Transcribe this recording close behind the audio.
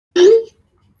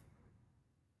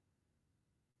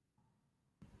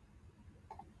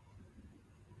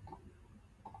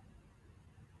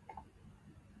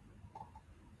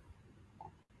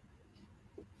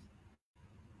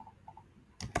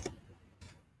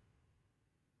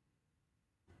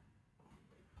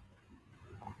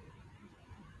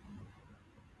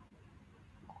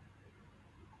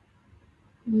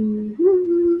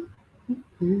Mhm.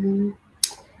 Mhm.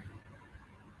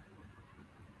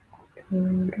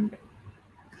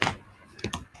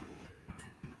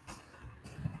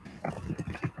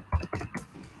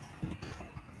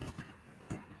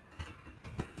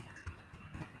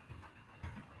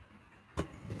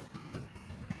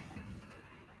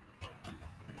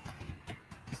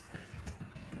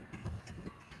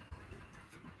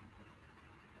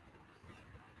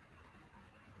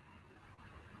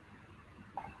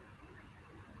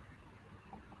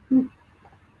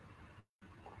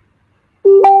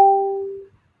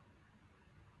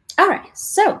 All right,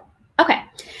 so, okay.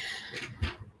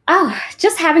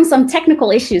 Just having some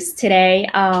technical issues today.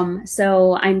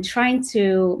 So I'm trying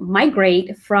to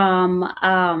migrate from,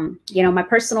 my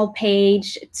personal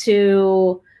page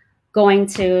to going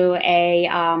to a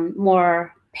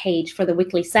more page for the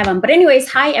weekly 7. But anyways,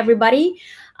 hi everybody.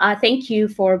 Thank you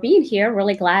for being here.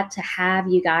 Really glad to have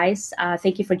you guys.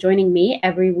 Thank you for joining me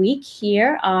every week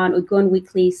here on Udgoon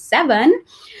Weekly 7.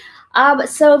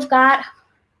 So I've got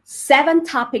 7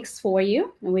 topics for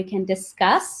you and we can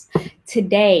discuss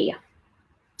today.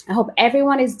 I hope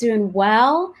everyone is doing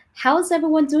well. How's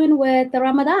everyone doing with the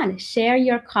Ramadan? Share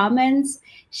your comments,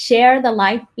 share the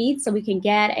live feed so we can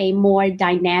get a more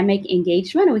dynamic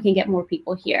engagement and we can get more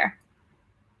people here.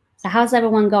 So how's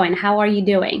everyone going? How are you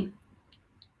doing?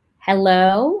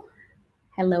 Hello?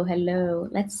 Hello, hello.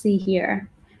 Let's see here.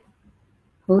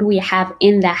 Who do we have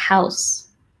in the house?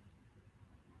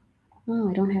 Oh,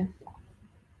 I don't have.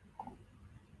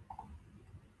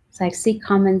 So I see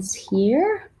comments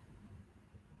here.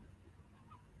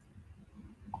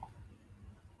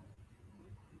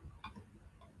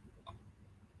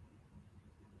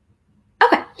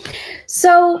 Okay,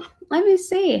 so let me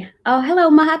see. Oh, hello,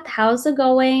 Mahat. How's it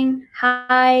going?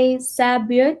 Hi,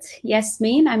 Sabut.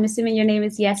 Yasmin. I'm assuming your name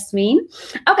is Yasmin.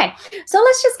 Okay, so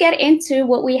let's just get into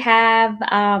what we have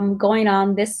going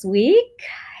on this week.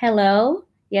 Hello,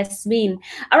 Yasmin.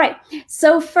 All right,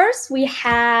 so first we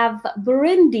have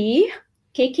Burundi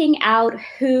kicking out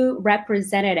WHO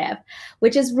representative,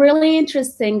 which is really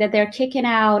interesting that they're kicking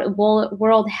out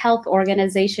World Health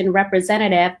Organization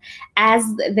representative as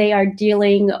they are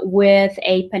dealing with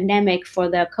a pandemic for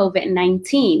the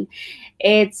COVID-19.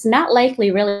 It's not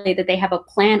likely really that they have a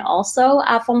plan also.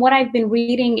 From what I've been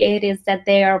reading, it is that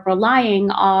they are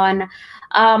relying on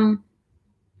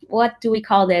what do we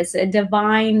call this? A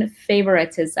divine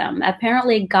favoritism.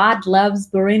 Apparently, God loves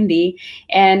Burundi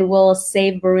and will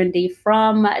save Burundi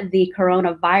from the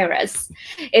coronavirus.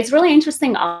 It's really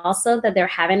interesting also that they're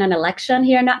having an election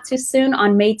here not too soon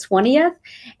on May 20th.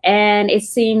 And it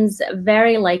seems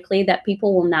very likely that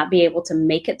people will not be able to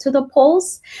make it to the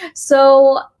polls.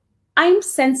 So I'm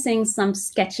sensing some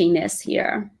sketchiness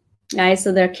here. Guys,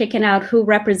 so they're kicking out WHO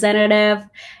representative.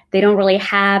 They don't really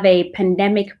have a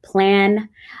pandemic plan.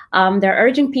 They're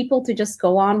urging people to just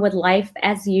go on with life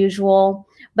as usual.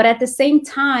 But at the same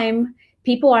time,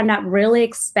 people are not really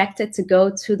expected to go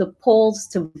to the polls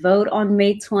to vote on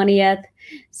May 20th.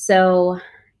 So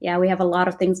yeah, we have a lot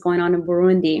of things going on in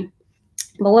Burundi.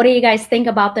 But what do you guys think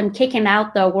about them kicking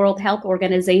out the World Health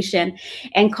Organization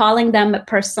and calling them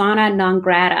persona non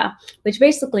grata, which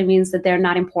basically means that they're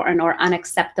not important or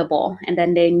unacceptable, and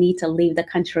then they need to leave the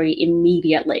country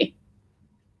immediately?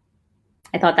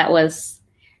 I thought that was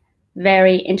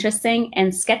very interesting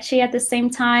and sketchy at the same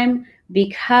time,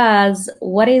 because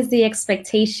what is the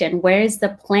expectation? Where is the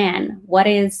plan? What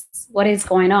is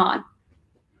going on?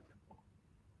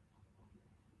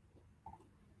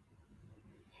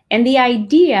 And the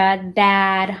idea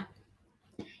that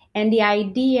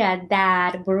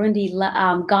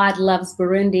Burundi, God loves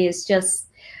Burundi, is just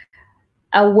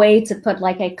a way to put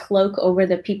like a cloak over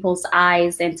the people's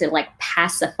eyes and to like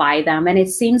pacify them. And it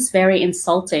seems very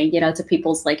insulting, to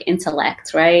people's like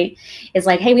intellect, right? It's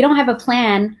like, hey, we don't have a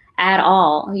plan at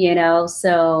all,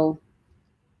 so,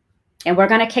 and we're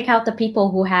going to kick out the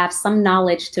people who have some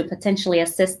knowledge to potentially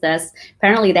assist us.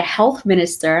 Apparently the health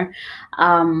minister,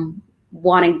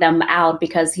 wanting them out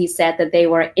because he said that they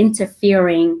were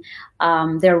interfering.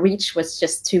 Their reach was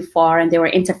just too far and they were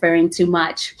interfering too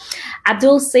much.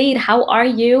 Abdul Said, how are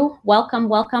you? Welcome,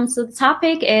 welcome. So the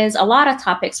topic is a lot of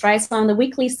topics, right? So on the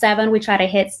weekly 7, we try to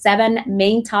hit 7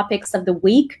 main topics of the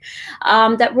week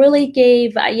that really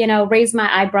gave, raised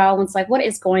my eyebrow and it's like, what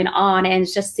is going on? And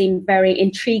it just seemed very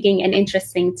intriguing and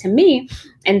interesting to me,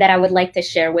 and that I would like to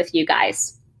share with you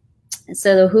guys.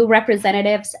 So the WHO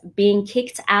representatives being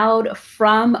kicked out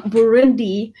from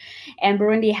Burundi, and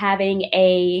Burundi having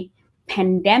a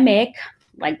pandemic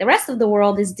like the rest of the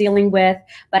world is dealing with,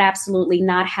 but absolutely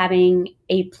not having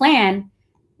a plan,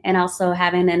 and also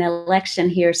having an election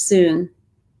here soon.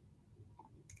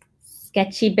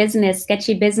 Sketchy business,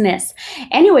 sketchy business.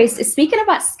 Anyways, speaking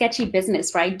about sketchy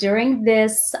business, right? During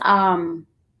this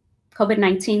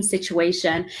COVID-19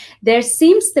 situation, there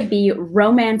seems to be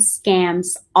romance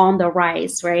scams on the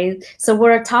rise, right? So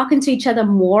we're talking to each other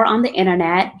more on the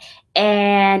internet,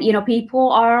 and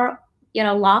people are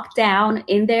locked down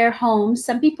in their homes.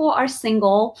 Some people are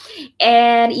single,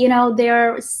 and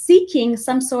they're seeking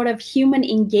some sort of human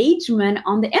engagement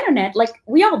on the internet, like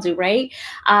we all do, right?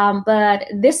 But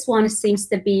this one seems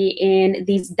to be in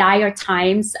these dire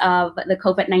times of the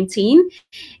COVID-19,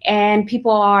 and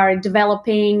people are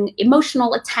developing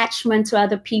emotional attachment to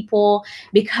other people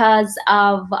because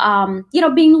of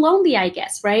being lonely, I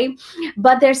guess, right?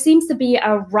 But there seems to be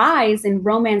a rise in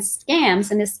romance scams,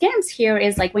 and the scams here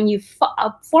is like when you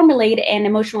formulate an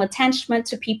emotional attachment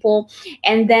to people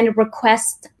and then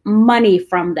request money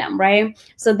from them, right?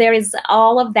 So there is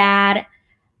all of that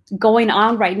going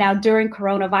on right now during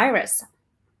coronavirus.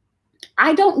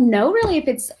 I don't know really if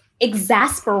it's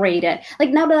exasperated. Like,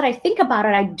 now that I think about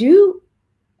it, I do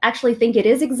actually think it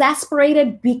is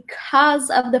exasperated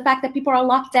because of the fact that people are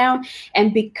locked down,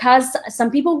 and because some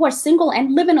people who are single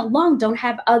and living alone don't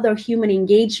have other human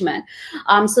engagement.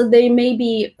 So they may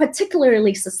be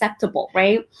particularly susceptible,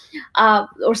 right? A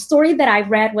story that I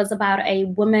read was about a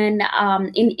woman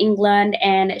in England,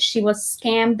 and she was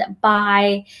scammed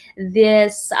by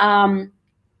this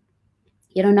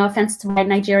no offense to my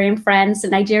Nigerian friends, a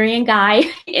Nigerian guy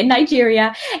in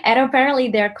Nigeria. And apparently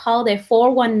they're called a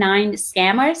 419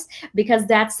 scammers because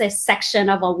that's a section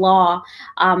of a law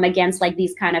against like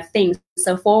these kind of things.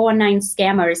 So 419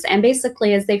 scammers. And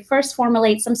basically is they first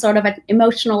formulate some sort of an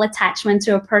emotional attachment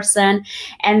to a person.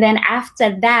 And then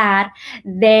after that,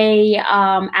 they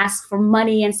ask for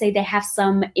money and say they have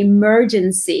some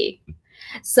emergency.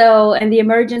 So, and the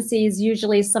emergency is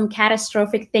usually some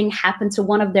catastrophic thing happened to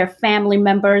one of their family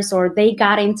members, or they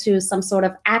got into some sort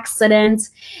of accident.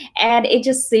 And it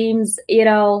just seems,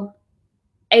 very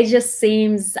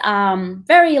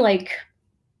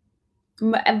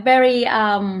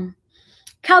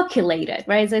calculated,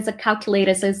 right? So it's a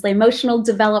calculator. So it's the emotional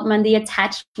development, the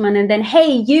attachment, and then,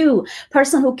 hey, you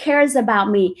person who cares about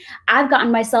me, I've gotten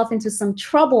myself into some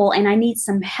trouble and I need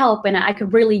some help, and I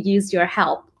could really use your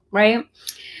help. Right?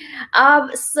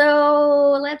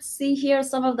 So let's see here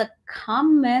some of the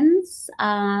comments.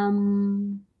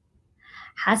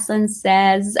 Hassan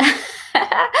says,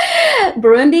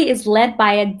 Burundi is led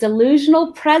by a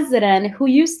delusional president who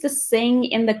used to sing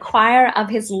in the choir of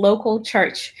his local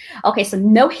church. Okay, so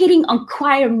no hating on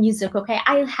choir music, okay?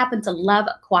 I happen to love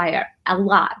choir a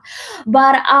lot.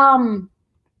 But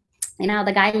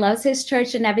the guy loves his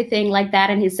church and everything like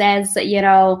that. And he says,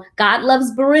 God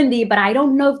loves Burundi, but I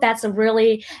don't know if that's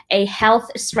really a health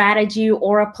strategy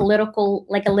or a political,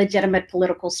 like a legitimate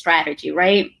political strategy,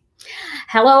 right?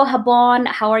 Hello, Habon.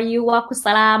 How are you?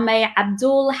 Wakusalame.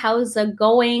 Abdul, how's it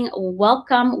going?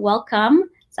 Welcome, welcome.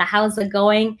 So how's it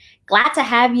going? Glad to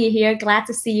have you here. Glad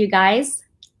to see you guys.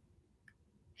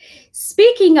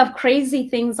 Speaking of crazy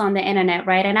things on the internet,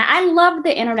 right? And I love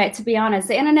the internet, to be honest.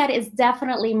 The internet is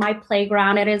definitely my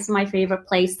playground. It is my favorite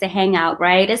place to hang out,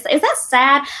 right? Is that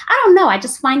sad? I don't know. I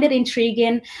just find it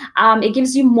intriguing. It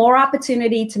gives you more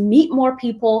opportunity to meet more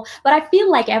people. But I feel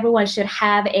like everyone should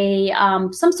have a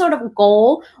some sort of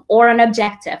goal or an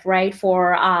objective, right?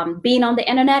 For being on the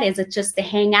internet. Is it just to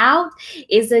hang out?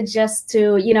 Is it just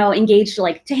to, engage,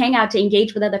 like to hang out, to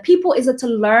engage with other people? Is it to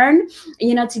learn,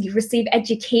 to receive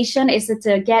education? Is it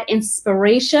to get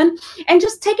inspiration? And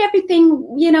just take everything,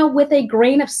 with a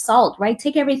grain of salt, right?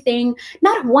 Take everything,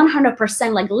 not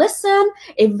 100%, like listen,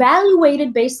 evaluate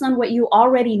it based on what you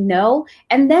already know,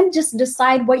 and then just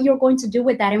decide what you're going to do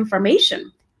with that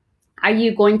information. Are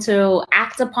you going to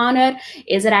act upon it?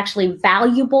 Is it actually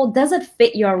valuable? Does it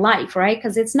fit your life, right?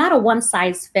 Because it's not a one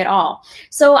size fit all.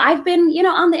 So I've been,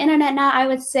 on the internet now, I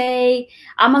would say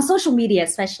I'm on social media,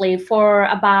 especially for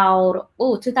about,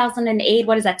 2008,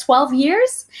 12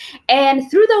 years?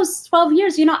 And through those 12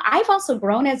 years, I've also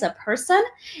grown as a person,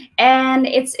 and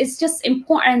it's just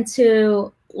important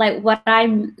to, like what I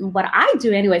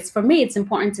do anyways, for me, it's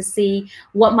important to see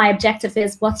what my objective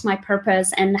is, what's my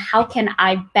purpose, and how can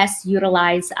I best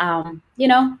utilize,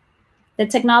 the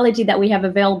technology that we have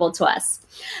available to us.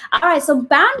 All right, so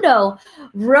Bando,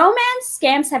 romance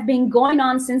scams have been going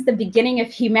on since the beginning of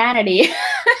humanity.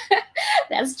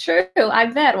 That's true, I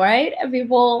bet, right?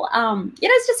 People,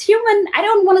 it's just human. I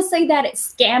don't want to say that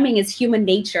scamming is human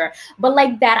nature, but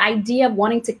like that idea of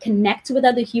wanting to connect with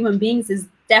other human beings is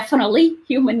definitely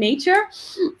human nature.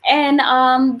 And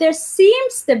there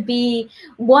seems to be,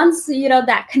 once,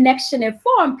 that connection is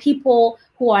formed, people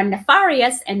who are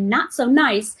nefarious and not so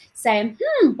nice saying,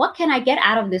 what can I get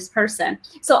out of this person?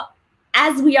 So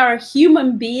as we are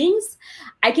human beings,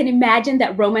 I can imagine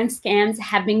that romance scams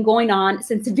have been going on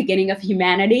since the beginning of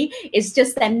humanity. It's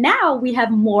just that now we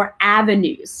have more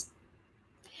avenues.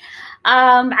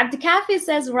 Abdikafi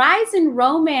says, rise in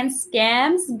romance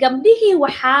scams. Gabdihi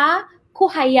waxa ku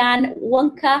hayaan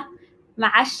wanka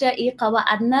macasha ii qaba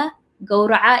adna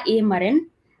gowraca ii marin.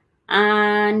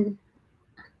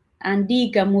 And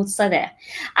diga muudsade.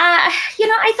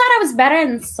 I thought I was better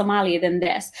in Somali than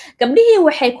this. Gabdihii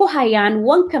waxay ku hayaan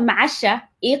wanka macasha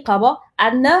ii qabo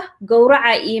adna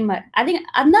gowraca ii marin.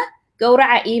 Adna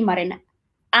gowraca ii marin.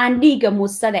 And diga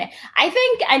muudsade. I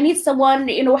think I need someone,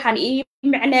 waxaan ii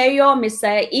micneeyo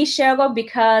mise ii sheego,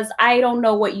 because I don't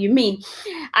know what you mean.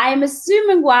 I'm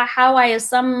assuming how I is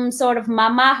some sort of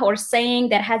mama or saying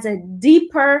that has a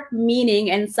deeper meaning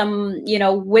and some,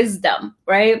 wisdom,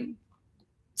 right?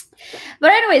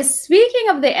 But anyways, speaking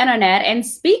of the internet and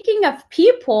speaking of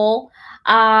people,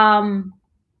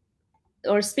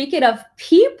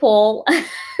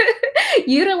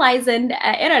 utilizing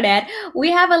internet,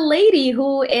 we have a lady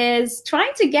who is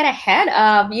trying to get ahead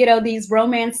of, these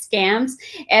romance scams,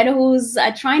 and who's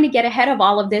trying to get ahead of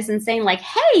all of this and saying like,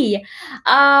 hey,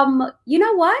 you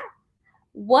know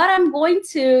what I'm going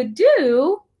to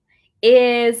do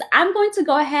is I'm going to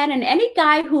go ahead, and any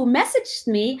guy who messaged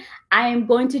me, I'm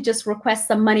going to just request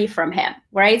some money from him,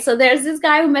 right? So there's this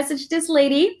guy who messaged this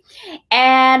lady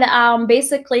and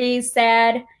basically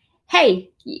said,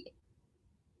 hey,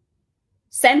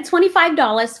 send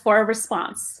 $25 for a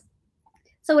response.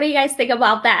 So what do you guys think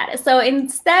about that? So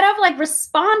instead of like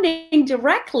responding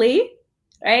directly,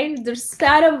 right?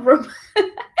 Instead of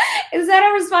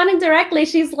responding directly,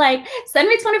 she's like, send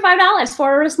me $25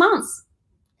 for a response.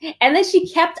 And then she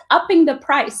kept upping the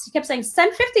price. She kept saying,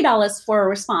 send $50 for a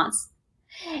response.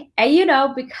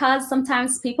 And, because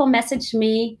sometimes people message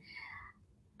me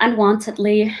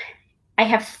unwantedly, I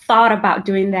have thought about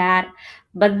doing that.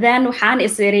 But then, waxaan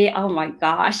is iri, oh my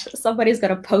gosh, somebody's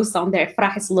going to post on there,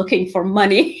 Frah is looking for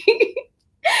money.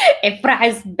 If Frah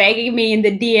is begging me in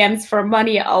the DMs for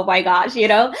money, oh my gosh,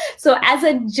 So as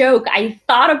a joke, I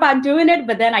thought about doing it,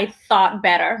 but then I thought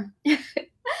better.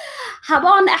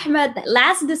 Habon Ahmed,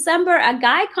 last December, a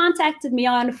guy contacted me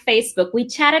on Facebook. We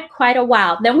chatted quite a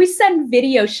while. Then we sent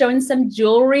videos showing some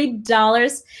jewelry,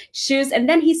 dollars, shoes. And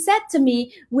then he said to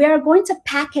me, we are going to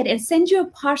pack it and send you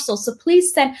a parcel. So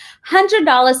please send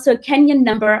 $100 to a Kenyan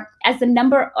number, as the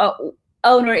number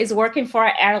owner is working for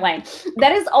our airline.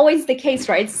 That is always the case,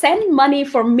 right? Send money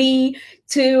for me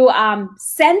to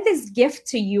send this gift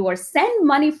to you, or send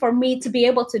money for me to be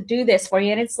able to do this for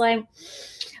you. And it's like,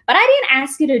 but I didn't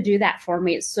ask you to do that for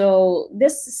me. So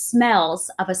this smells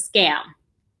of a scam.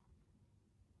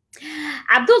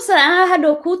 Abdul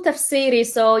said,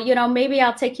 so, maybe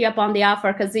I'll take you up on the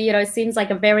offer, because, it seems like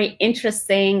a very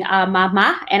interesting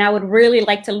mama, and I would really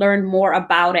like to learn more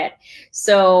about it.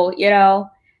 So,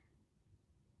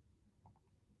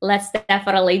 let's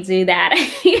definitely do that.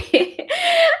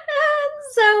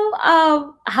 So,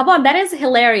 how about that? Is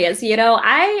hilarious.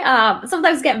 I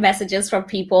sometimes get messages from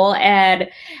people, and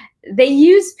they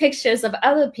use pictures of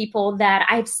other people that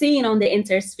I've seen on the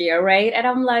intersphere, right? And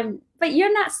I'm like, but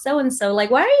you're not so-and-so. Like,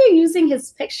 why are you using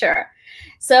his picture?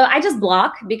 So I just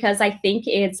block, because I think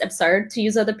it's absurd to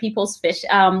use other people's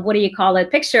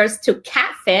pictures to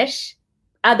catfish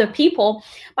other people.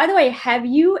 By the way, have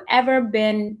you ever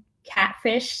been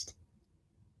catfished?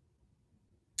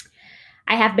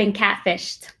 I have been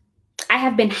catfished. I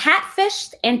have been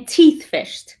hatfished and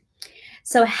teethfished.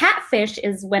 So hatfish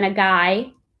is when a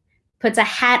guy puts a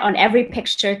hat on every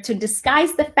picture to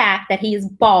disguise the fact that he is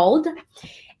bald.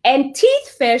 And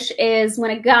teethfish is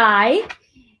when a guy,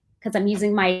 because I'm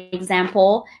using my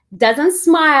example, doesn't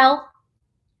smile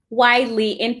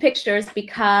widely in pictures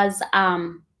because,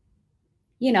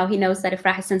 he knows that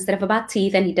Ifrah is sensitive about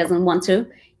teeth, and he doesn't want to,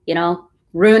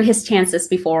 ruin his chances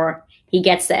before he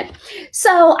gets it.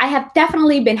 So I have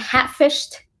definitely been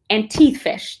hatfished and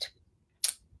teethfished.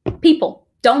 People,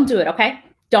 don't do it, okay?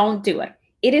 Don't do it.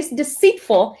 It is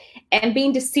deceitful, and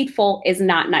being deceitful is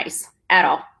not nice at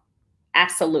all.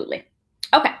 Absolutely.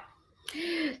 Okay.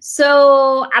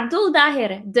 So Abdul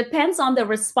Dahir, depends on the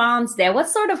response there. What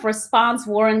sort of response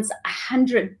warrants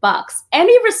 $100?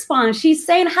 Any response. She's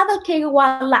saying, if you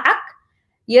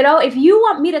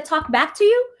want me to talk back to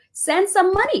you, send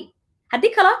some money. That's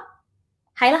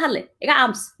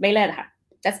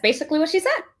basically what she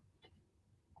said.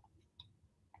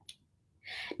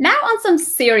 Now on some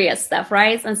serious stuff,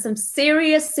 right? On some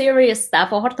serious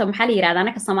stuff. oo horta maxaa la yirahdaa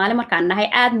anaka Soomaali markaan nahay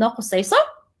aad noo qusayso.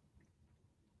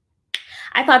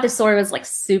 I thought this story was like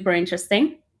super interesting.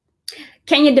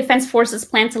 Kenya Defense Forces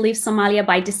plan to leave Somalia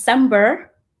by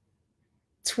December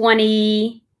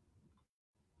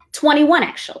 2021,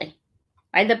 actually.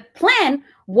 Right? The plan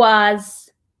was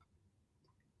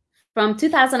from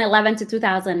 2011 to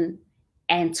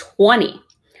 2020.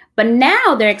 But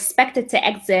now they're expected to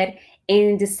exit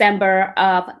in December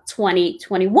of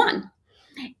 2021.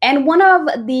 And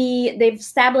they've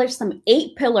established some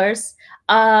 8 pillars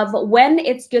of when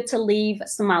it's good to leave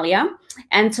Somalia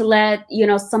and to let,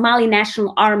 Somali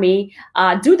National Army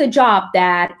do the job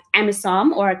that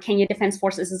AMISOM, or Kenya Defense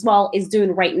Forces as well, is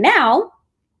doing right now.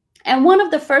 And one of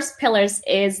the first pillars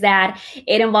is that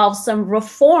it involves some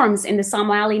reforms in the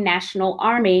Somali National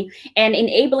Army and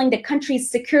enabling the country's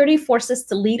security forces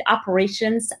to lead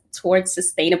operations towards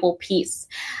sustainable peace.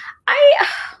 I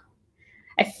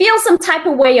feel some type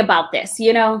of way about this,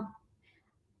 and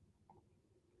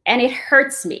it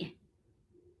hurts me.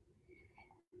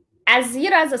 As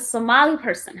a Somali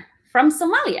person from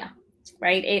Somalia,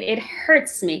 right? It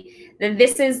hurts me that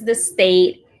this is the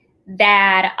state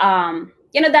that,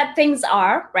 that things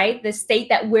are, right? The state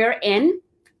that we're in.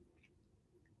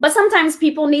 But sometimes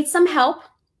people need some help.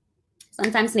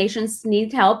 Sometimes nations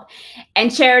need help.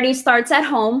 And charity starts at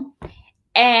home.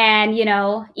 And,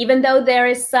 even though there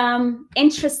is some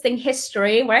interesting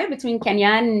history, right, between Kenya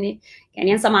and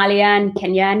Somalia and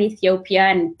Kenya and Ethiopia,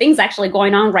 and things actually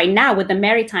going on right now with the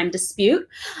maritime dispute,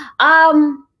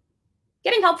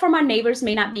 getting help from our neighbors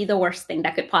may not be the worst thing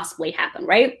that could possibly happen,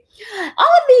 right?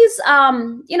 All of these,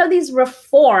 these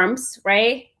reforms,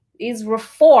 right? These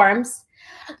reforms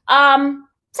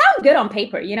sound good on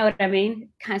paper, you know what I mean?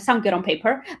 Kind of sound good on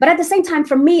paper. But at the same time,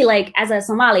 for me, like as a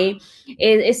Somali,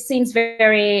 it seems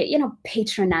very,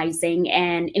 patronizing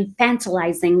and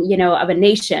infantilizing, of a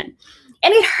nation.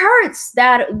 And it hurts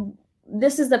that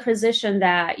this is the position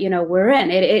that, we're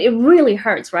in. It really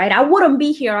hurts, right? I wouldn't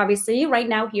be here, obviously, right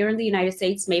now here in the United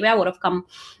States. Maybe I would have come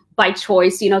by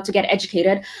choice, to get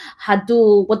educated.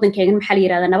 Haduu wadankaygan maxaa la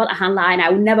yirahdaa nabad ahaan lahaa, and I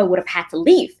never would have had to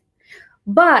leave.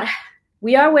 But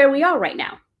we are where we are right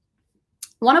now.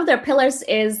 One of their pillars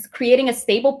is creating a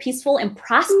stable, peaceful, and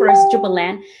prosperous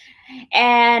Jubaland.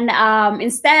 And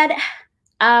instead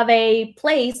of a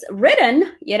place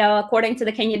ridden, according to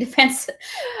the Kenya Defense,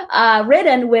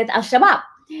 ridden with Al-Shabaab.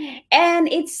 And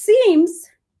it seems,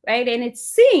 right, that,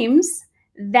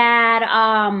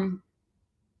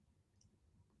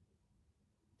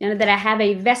 that I have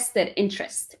a vested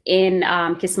interest in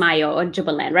Kismayo or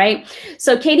Jubaland, right?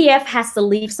 So KDF has to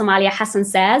leave Somalia, Hassan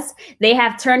says. They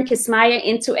have turned Kismayo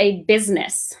into a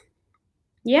business.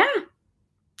 Yeah.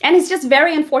 And it's just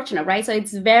very unfortunate, right? So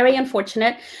it's very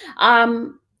unfortunate.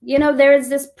 There is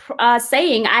this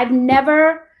saying, I don't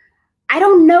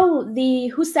know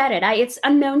who said it. It's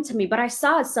unknown to me, but I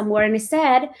saw it somewhere, and it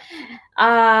said,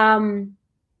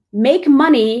 make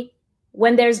money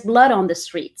when there's blood on the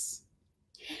streets.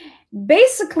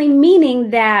 Basically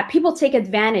meaning that people take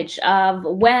advantage of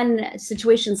when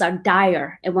situations are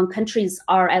dire and when countries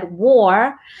are at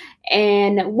war,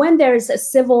 and when there's a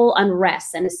civil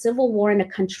unrest and a civil war in a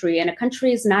country, and a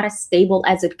country is not as stable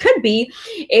as it could be,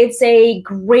 it's a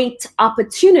great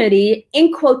opportunity,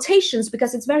 in quotations,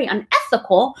 because it's very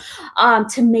unethical,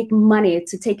 to make money,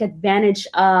 to take advantage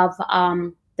of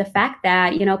the fact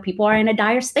that, people are in a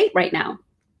dire state right now.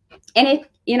 And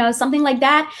something like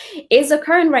that is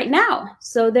occurring right now.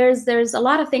 So there's a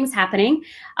lot of things happening.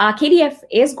 KDF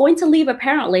is going to leave,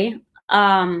 apparently.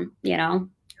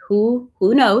 Who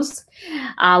knows?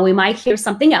 We might hear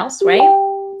something else, right?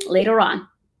 Later on.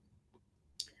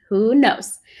 Who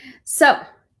knows? So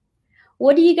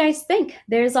what do you guys think?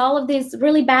 There's all of this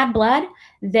really bad blood.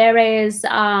 There's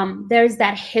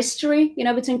that history,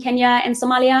 between Kenya and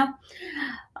Somalia,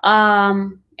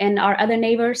 and our other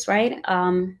neighbors, right?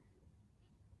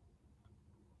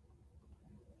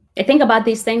 I think about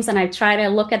these things and I try to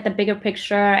look at the bigger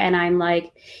picture, and I'm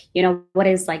like, what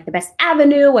is like the best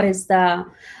avenue? What is the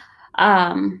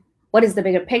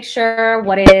bigger picture?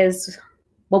 What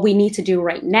we need to do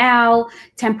right now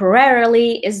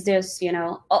temporarily? Is this,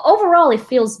 overall it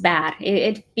feels bad.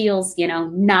 It feels,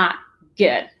 not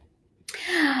good.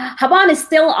 Haban is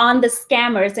still on the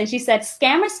scammers, and she said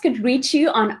scammers could reach you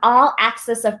on all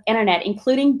access of internet,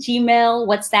 including Gmail,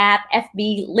 WhatsApp,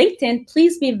 FB, LinkedIn.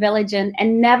 Please be vigilant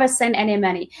and never send any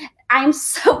money. I'm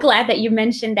so glad that you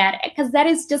mentioned that, because that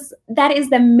is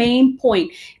the main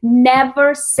point.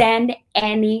 Never send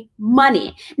any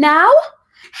money. Now,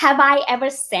 have I ever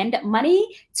sent money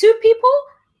to people?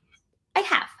 I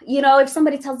have. If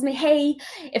somebody tells me, hey,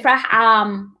 if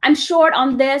I'm short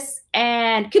on this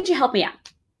and could you help me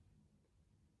out?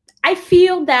 I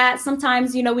feel that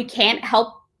sometimes, we can't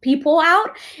help people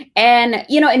out. And,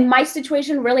 in my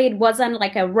situation, really, it wasn't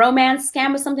like a romance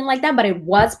scam or something like that, but it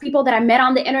was people that I met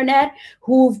on the internet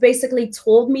who've basically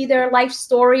told me their life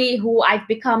story, who I've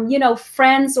become,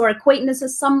 friends or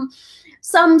acquaintances,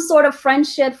 some sort of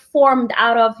friendship formed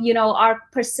out of, our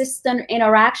persistent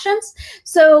interactions.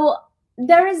 So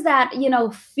there is that,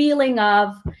 feeling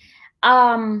of,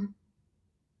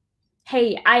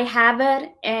 hey, I have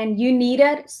it and you need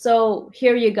it, so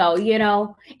here you go,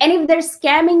 and if they're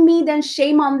scamming me, then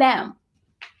shame on them.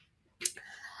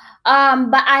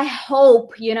 But I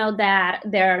hope, that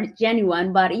they're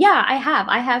genuine. But yeah, I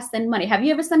have sent money. Have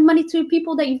you ever sent money to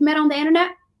people that you've met on the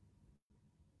internet?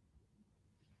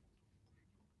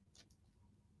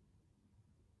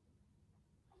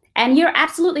 And you're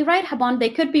absolutely right, Habon. They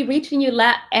could be reaching you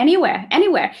anywhere.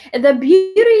 The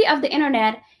beauty of the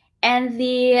internet and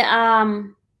the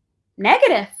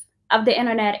negative of the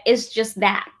internet is just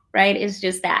that, right? It's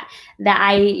just that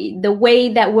the way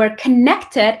that we're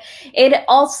connected, it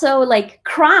also, like,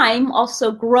 crime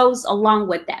also grows along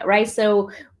with that, right?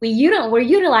 So we're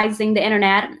utilizing the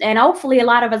internet, and hopefully a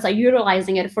lot of us are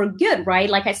utilizing it for good, right?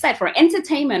 Like I said, for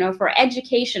entertainment or for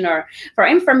education or for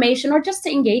information, or just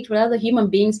to engage with other human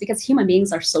beings, because human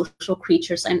beings are social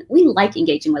creatures and we like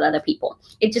engaging with other people.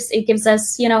 It gives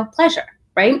us, pleasure,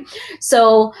 right?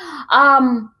 So,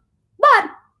 but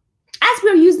as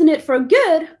we're using it for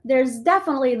good, there's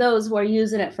definitely those who are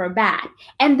using it for bad.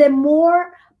 And the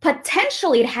more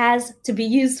potential it has to be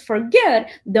used for good,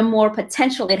 the more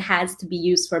potential it has to be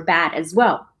used for bad as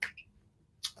well.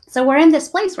 So we're in this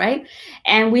place, right?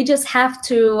 And we just have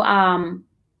to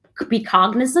be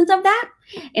cognizant of that,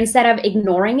 instead of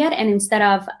ignoring it, and instead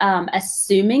of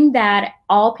assuming that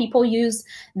all people use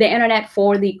the internet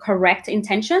for the correct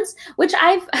intentions, which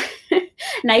I've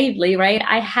naively, right?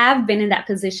 I have been in that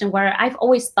position where I've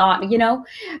always thought,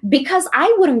 because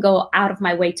I wouldn't go out of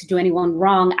my way to do anyone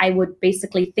wrong, I would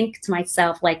basically think to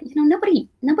myself, like, nobody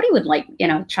would, like,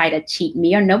 try to cheat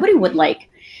me, or nobody would, like,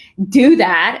 do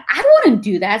that. I wouldn't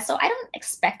do that, so I don't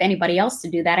expect anybody else to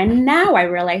do that. And now I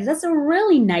realize that's a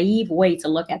really naive way to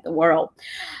look at the world.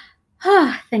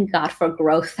 Thank God for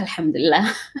growth,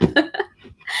 alhamdulillah.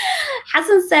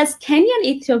 Hassan says, Kenya and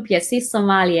Ethiopia see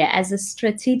Somalia as a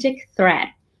strategic threat.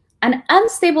 An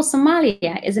unstable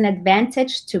Somalia is an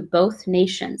advantage to both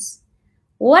nations.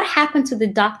 What happened to the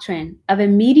doctrine of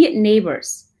immediate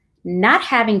neighbors not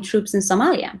having troops in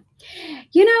Somalia?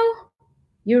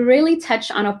 You really touch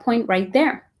on a point right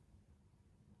there.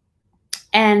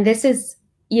 And this is,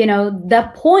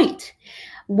 the point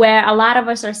where a lot of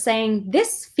us are saying,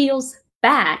 this feels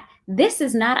bad. This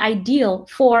is not ideal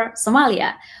for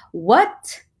Somalia.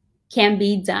 What can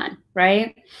be done,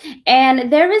 right?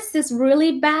 And there is this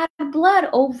really bad blood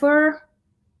over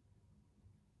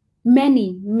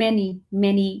many, many,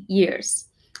 many years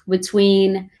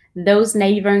between those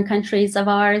neighboring countries of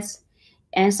ours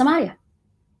and Somalia.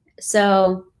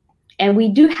 So, and we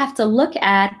do have to look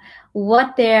at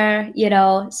what their,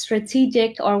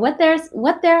 strategic, or what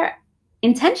their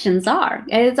intentions are.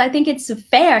 I think it's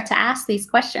fair to ask these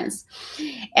questions.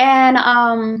 And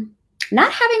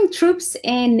not having troops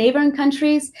in neighboring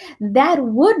countries, that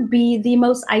would be the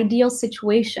most ideal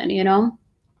situation,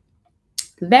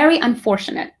 Very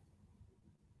unfortunate.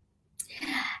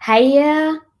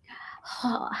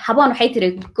 Habon waxay tiri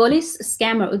golis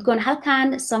scammer udgoon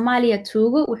halkan Soomaaliya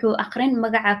tuugo wuxuu aqrin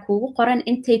magaca kuugu qoran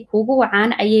intay kuugu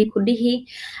wacaan ayay ku dhihi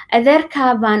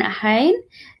adeerka baan ahayn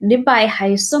dib ay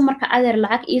hayso marka adeer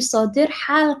lacag ii soo dir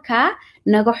xaalka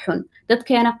naga xun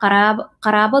dadkeena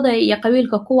qaraabada iyo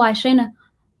qabiilka ku waashayna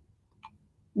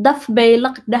daf bay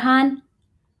laqdahan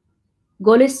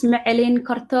golis ma celin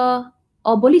karto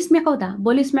oo police ma qowda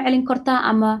police ma celin karta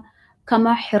ama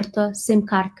kama xirto sim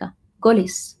cardka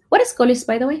golis. What is Golis,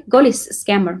 by the way? Golis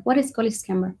scammer. What is Golis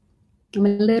scammer? I'm a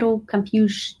little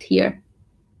confused here.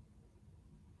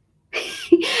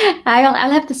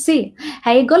 I'll have to see.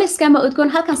 Hey, Golis scammer udgoon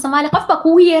halkan Soomaali qofba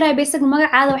kugu yeeray basic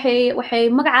magacaada waxay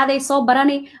magacaada soo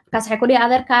barani markaas waxay ku dhihi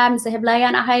adeerka mise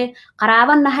heblayaan ahay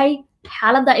qaraaban nahay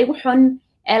xaaladda igu xun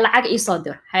ee lacag ii soo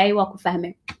dir. Hay waa ku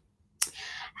fahmay.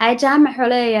 Hay jaamac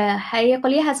xoleeya hay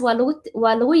qolyahaas waa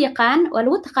lagu yaqaan waa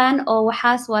lagu taqaan oo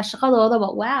waxaas waa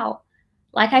shaqadoodaba. Wow.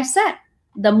 Like I said,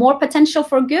 the more potential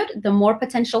for good, the more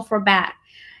potential for bad.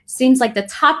 seems like the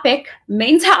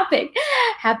main topic,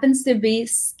 happens to be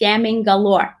scamming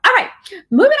galore. All right,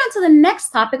 moving on to the next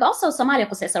topic, also Somalia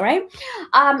Kusesa, right? So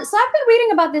I've been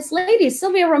reading about this lady,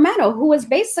 Sylvia Romano, who was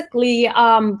basically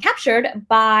captured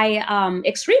by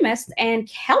extremists and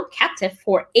held captive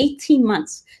for 18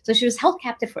 months. So she was held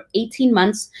captive for 18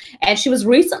 months, and she was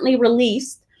recently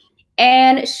released.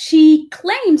 And she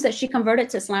claims that she converted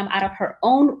to Islam out of her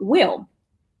own will.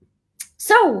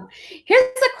 So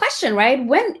here's the question, right?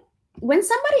 When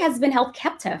somebody has been held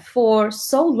captive for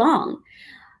so long,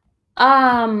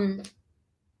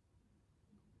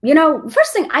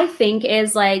 first thing I think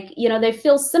is like, they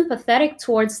feel sympathetic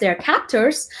towards their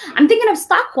captors. I'm thinking of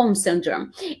Stockholm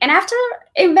Syndrome. And after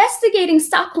investigating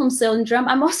Stockholm Syndrome,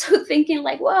 I'm also thinking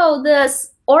like, whoa, the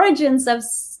origins of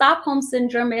Stockholm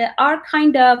Syndrome are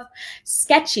kind of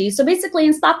sketchy. So basically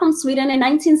in Stockholm, Sweden in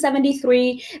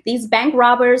 1973, these bank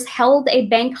robbers held a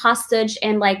bank hostage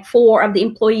and like 4 of the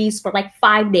employees for like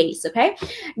 5 days, okay?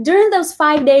 During those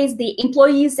 5 days, the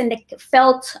employees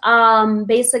felt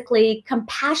basically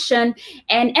compassion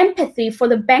and empathy for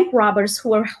the bank robbers who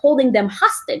were holding them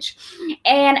hostage.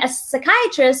 And a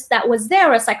psychiatrist that was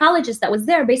there, a psychologist that was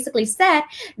there basically said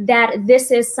that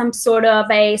this is some sort of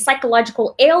a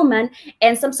psychological ailment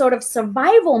and some sort of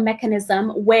survival mechanism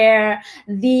where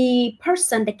the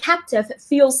person, the captive,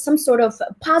 feels some sort of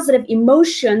positive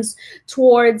emotions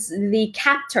towards the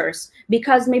captors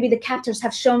because maybe the captors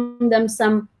have shown them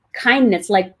some kindness,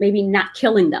 like maybe not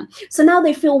killing them. So now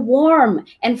they feel warm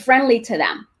and friendly to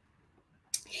them.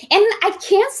 And I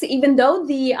can't see, even though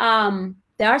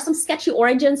there are some sketchy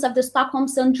origins of the Stockholm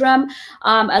Syndrome.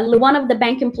 One of the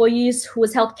bank employees who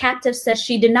was held captive said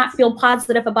she did not feel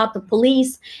positive about the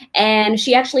police, and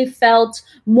she actually felt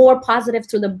more positive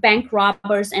to the bank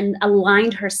robbers and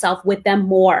aligned herself with them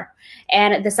more.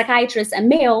 And the psychiatrist,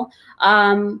 Emil,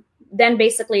 then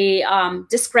basically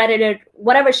discredited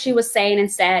whatever she was saying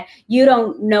and said, you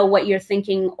don't know what you're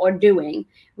thinking or doing,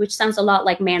 which sounds a lot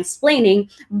like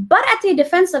mansplaining. But at the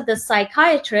defense of the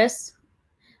psychiatrist,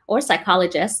 or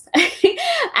psychologist,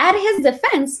 at his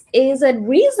defense, is it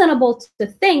reasonable to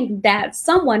think that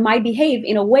someone might behave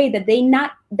in a way that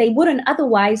they wouldn't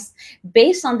otherwise,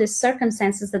 based on the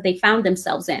circumstances that they found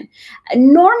themselves in?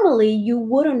 Normally, you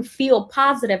wouldn't feel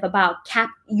positive about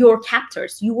your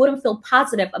captors. You wouldn't feel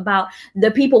positive about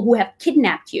the people who have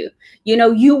kidnapped you.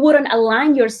 You wouldn't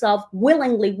align yourself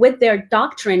willingly with their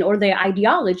doctrine or their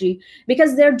ideology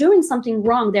because they're doing something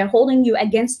wrong. They're holding you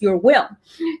against your will.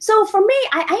 So for me,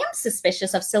 I am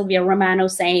suspicious of Sylvia Romano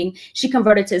saying she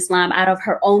converted to Islam out of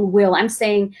her own will. I'm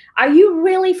saying, are you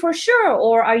really for sure?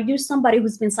 Or are you somebody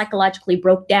who's been psychologically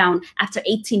broke down after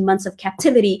 18 months of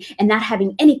captivity and not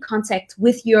having any contact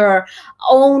with your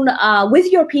own,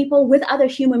 with your people, with other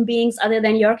human beings other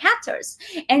than your captors?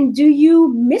 And do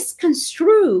you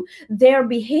misconstrue their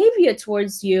behavior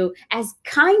towards you as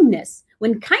kindness,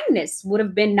 when kindness would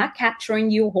have been not capturing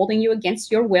you, holding you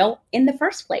against your will in the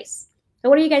first place? So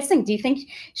what do you guys think? Do you think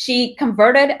she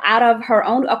converted out of her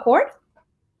own accord?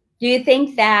 Do you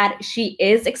think that she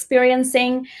is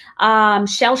experiencing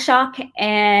shell shock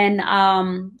and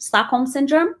Stockholm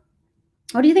Syndrome?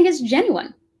 Or do you think it's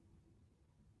genuine?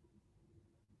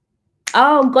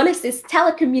 Oh, goodness, it's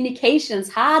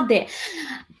telecommunications.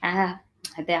 I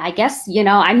guess,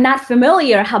 I'm not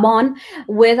familiar, Hamon,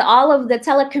 with all of the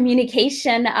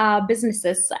telecommunication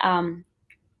businesses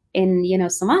in,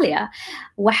 Somalia.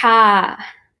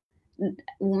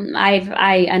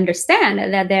 I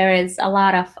understand that there is a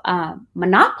lot of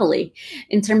monopoly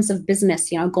in terms of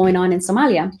business, going on in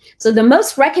Somalia. So the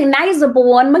most recognizable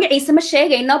one,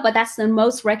 but that's the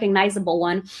most recognizable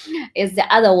one, is the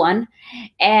other one.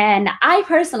 And I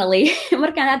personally,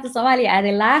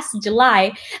 Somalia, last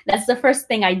July, that's the first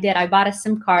thing I did. I bought a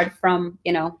SIM card from,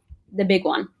 the big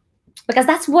one, because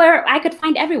that's where I could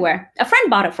find everywhere. A friend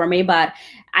bought it for me, but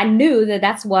I knew that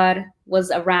that's what was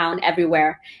around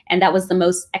everywhere, and that was the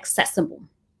most accessible.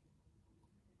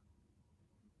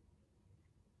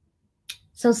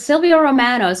 So Sylvia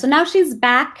Romano, so now she's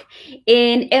back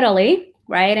in Italy,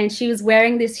 right? And she was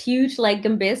wearing this huge like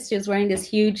gambis. She was wearing this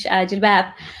huge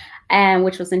jilbab,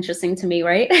 which was interesting to me,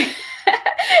 right?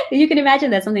 You can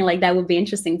imagine that something like that would be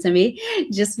interesting to me,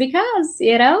 just because,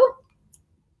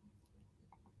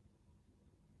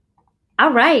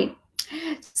 All right.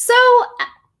 So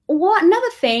another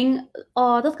thing,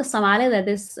 dadka Soomaalida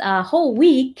this whole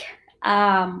week,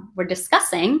 we're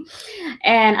discussing.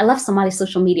 And I love Somali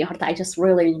social media. I just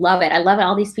really love it. I love it.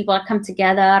 All these people that come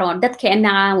together on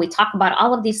and we talk about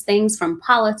all of these things from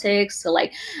politics to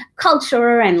like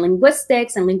culture and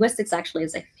linguistics. And linguistics actually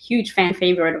is a huge fan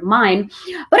favorite of mine.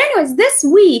 But anyways, this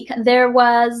week there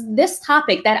was this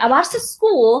topic that Abarsa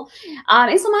School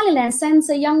in Somaliland sends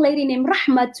a young lady named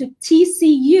Rahma to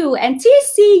TCU, and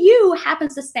TCU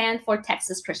happens to stand for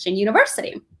Texas Christian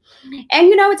University. And,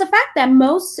 you know, it's a fact that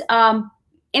most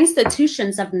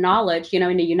institutions of knowledge, you know,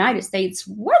 in the United States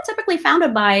were typically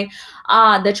founded by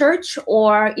the church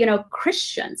or, you know,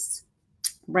 Christians,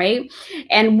 right?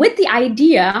 And with the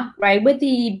idea, right, with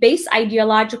the base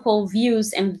ideological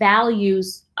views and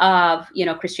values of, you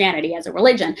know, Christianity as a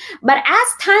religion. But as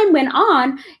time went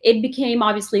on, it became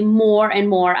obviously more and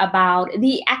more about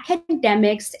the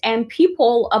academics, and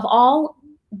people of all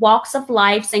walks of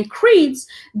lives and creeds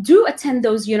do attend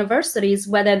those universities,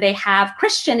 whether they have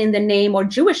Christian in the name or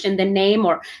Jewish in the name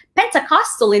or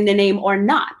Pentecostal in the name or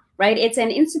not, right? It's an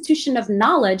institution of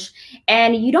knowledge,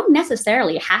 and you don't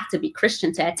necessarily have to be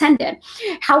Christian to attend it.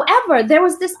 However, there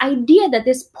was this idea that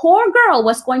this poor girl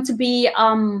was going to be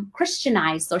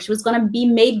Christianized, or she was going to be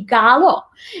made galo.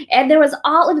 And there was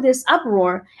all of this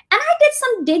uproar. And I did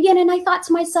some digging, and I thought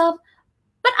to myself,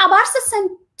 but Abarsa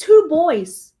sent 2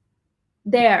 boys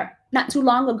there not too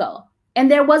long ago, and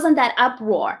there wasn't that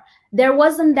uproar. There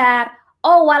wasn't that,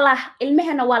 oh, wala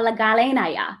ilmehena wala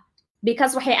galaynaya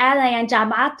because waxay aadayaan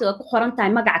jaamacadda ku qoran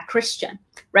tahay magaca Christian,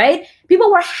 right? People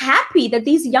were happy that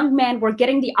these young men were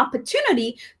getting the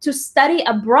opportunity to study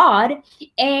abroad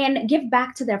and give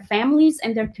back to their families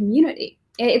and their community.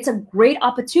 It's a great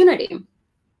opportunity.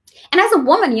 And as a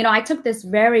woman, you know, I took this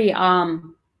very I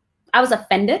was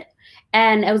offended.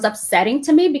 And it was upsetting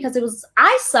to me because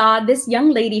I saw this young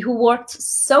lady who worked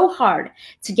so hard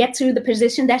to get to the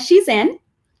position that she's in,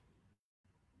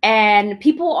 and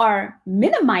people are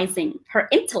minimizing her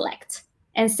intellect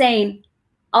and saying,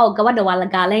 oh, gawada wala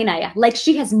galaynaya, like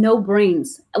she has no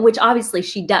brains, which obviously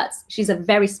she does. She's a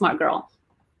very smart girl.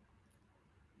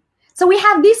 So we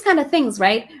have these kind of things,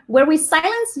 right, where we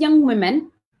silence young women.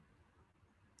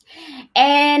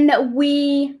 And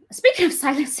speaking of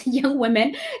silencing young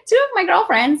women, 2 of my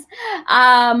girlfriends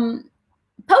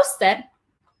posted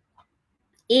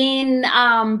in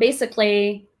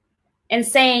basically in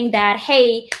saying that,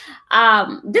 hey,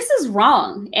 this is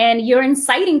wrong, and you're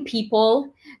inciting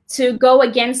people to go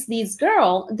against this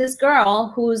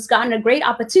girl who's gotten a great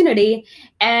opportunity.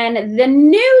 And the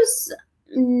news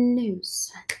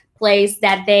place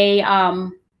that they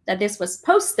that this was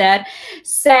posted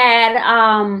said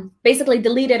basically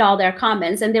deleted all their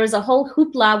comments, and there was a whole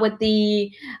hoopla with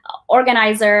the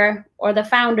organizer or the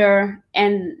founder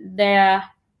and the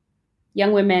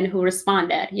young women who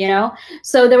responded, you know.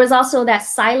 So there was also that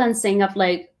silencing of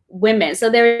like women. So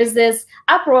there is this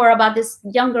uproar about this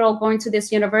young girl going to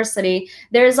this university.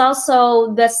 There is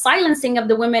also the silencing of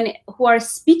the women who are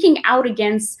speaking out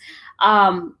against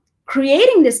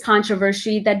creating this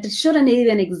controversy that shouldn't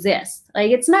even exist.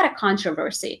 Like, it's not a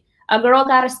controversy. A girl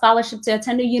got a scholarship to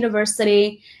attend a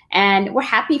university, and we're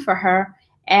happy for her.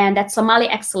 And that's Somali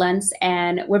excellence,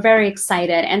 and we're very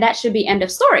excited. And that should be end of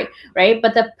story, right?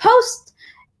 But the post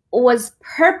was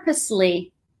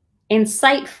purposely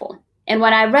insightful. And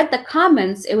when I read the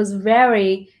comments, it was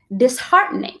very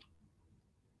disheartening,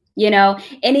 you know,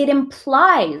 and it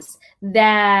implies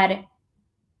that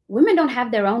women don't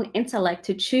have their own intellect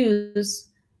to choose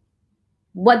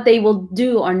what they will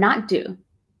do or not do.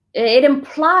 It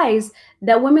implies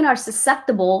that women are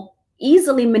susceptible,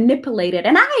 easily manipulated.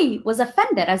 And I was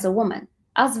offended as a woman.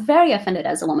 I was very offended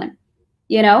as a woman,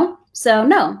 you know? So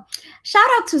no. Shout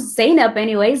out to Zainab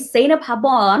anyways. Zainab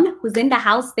Habon, who's in the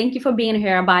house. Thank you for being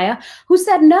here, Abaya, who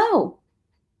said no.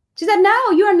 She said,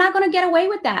 no, you are not going to get away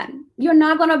with that. You're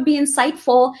not going to be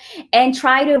insightful and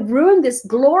try to ruin this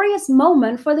glorious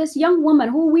moment for this young woman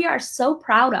who we are so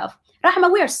proud of.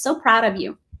 Rahma, we are so proud of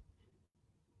you.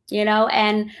 You know,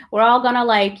 and we're all going to,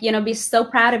 like, you know, be so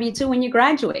proud of you too when you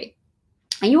graduate.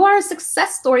 And you are a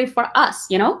success story for us,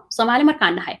 you know. Somali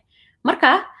marka nahay.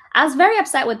 Marka, I was very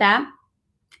upset with that.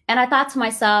 And I thought to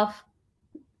myself,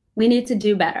 we need to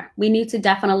do better. We need to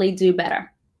definitely do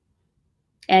better.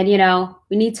 And, you know,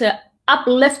 we need to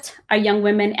uplift our young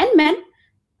women and men,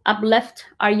 uplift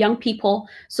our young people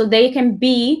so they can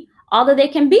be all that they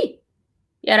can be,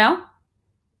 you know.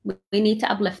 We need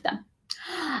to uplift them.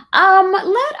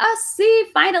 Let us see,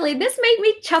 finally, this made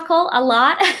me chuckle a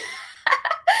lot.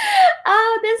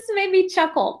 Oh, this made me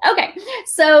chuckle. Okay,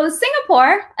 so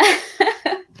Singapore,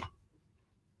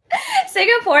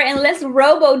 Singapore enlists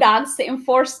robo-dogs to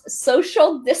enforce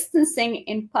social distancing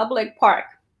in public park.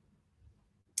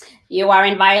 You are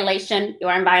in violation. You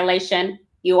are in violation.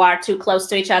 You are too close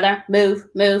to each other. Move,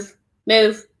 move,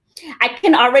 move. I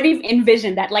can already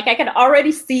envision that. Like I can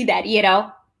already see that, you know.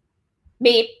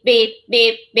 Beep, beep,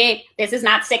 beep, beep. This is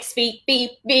not 6 feet.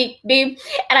 Beep, beep, beep.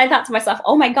 And I thought to myself,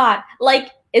 oh my God,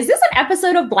 like, is this an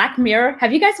episode of Black Mirror?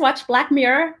 Have you guys watched Black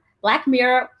Mirror? Black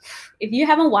Mirror, if you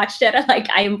haven't watched it, like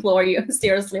I implore you,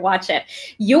 seriously watch it.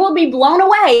 You will be blown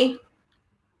away,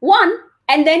 one,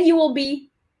 and then you will be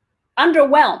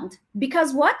underwhelmed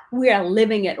because what? We are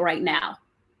living it right now.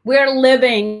 We're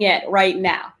living it right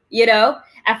now, you know?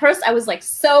 At first I was like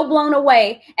so blown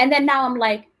away. And then now I'm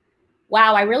like,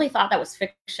 wow, I really thought that was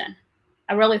fiction.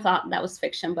 I really thought that was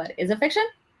fiction, but is it fiction?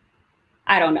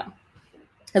 I don't know.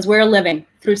 Because we're living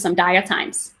through some dire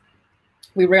times.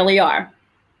 We really are.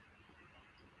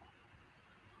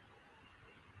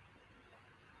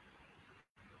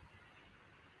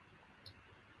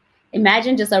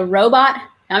 Imagine just a robot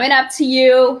coming up to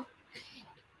you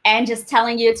and just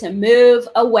telling you to move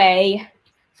away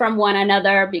from one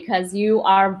another because you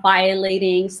are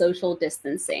violating social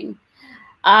distancing.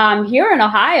 Here in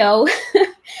Ohio,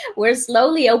 we're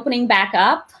slowly opening back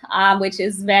up, which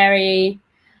is very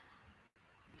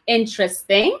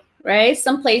interesting, right?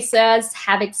 Some places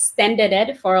have extended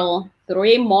it for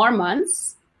 3 more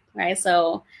months, right?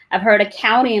 So I've heard a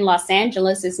county in Los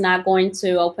Angeles is not going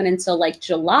to open until like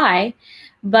July,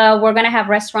 but we're going to have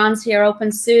restaurants here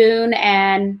open soon.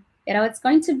 And, you know, it's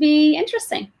going to be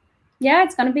interesting. Yeah,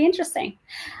 it's going to be interesting.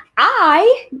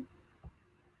 I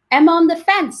am on the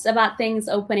fence about things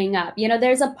opening up. You know,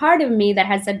 there's a part of me that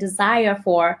has a desire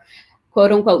for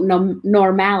quote unquote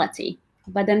normality.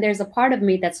 But then there's a part of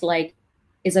me that's like,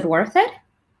 is it worth it?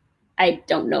 I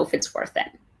don't know if it's worth it.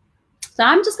 So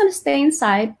I'm just going to stay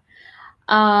inside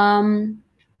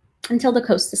until the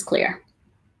coast is clear.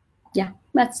 Yeah,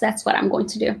 that's what I'm going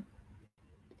to do.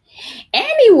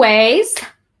 Anyways,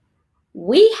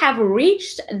 we have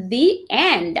reached the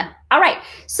end. All right.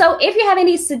 So if you have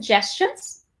any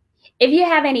suggestions, if you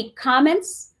have any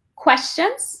comments,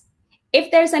 questions,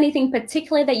 if there's anything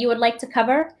particular that you would like to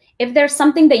cover, if there's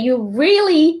something that you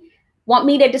really want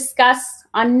me to discuss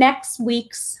on next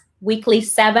week's Weekly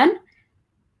 7,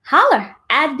 holler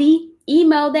at the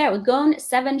email there,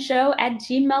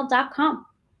 udgoon7show@gmail.com.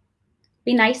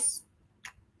 Be nice.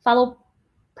 Follow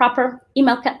proper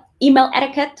email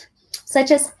etiquette,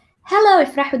 such as hello,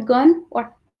 Ifrah Udgoon,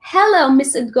 or hello,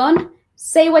 Miss Udgoon.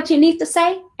 Say what you need to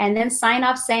say, and then sign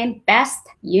off saying best,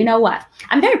 you know what.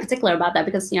 I'm very particular about that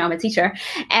because, you know, I'm a teacher.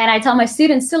 And I tell my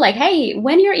students too, like, hey,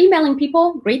 when you're emailing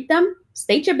people, greet them,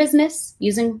 state your business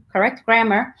using correct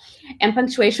grammar and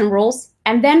punctuation rules,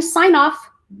 and then sign off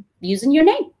using your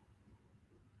name,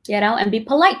 you know, and be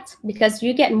polite because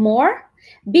you get more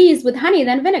bees with honey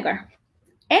than vinegar.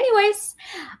 Anyways,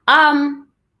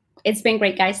 it's been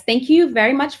great, guys. Thank you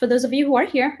very much for those of you who are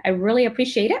here. I really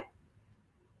appreciate it.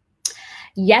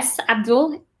 Yes,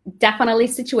 Abdul, definitely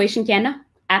situation Kiana.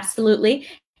 Absolutely.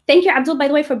 Thank you, Abdul, by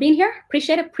the way, for being here.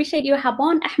 Appreciate it. Appreciate you,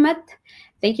 Habon, Ahmed.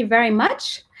 Thank you very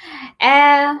much.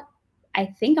 I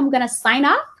think I'm going to sign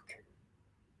off.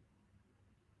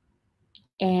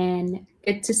 And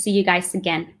good to see you guys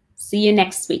again. See you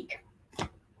next week.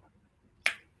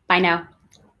 Bye now.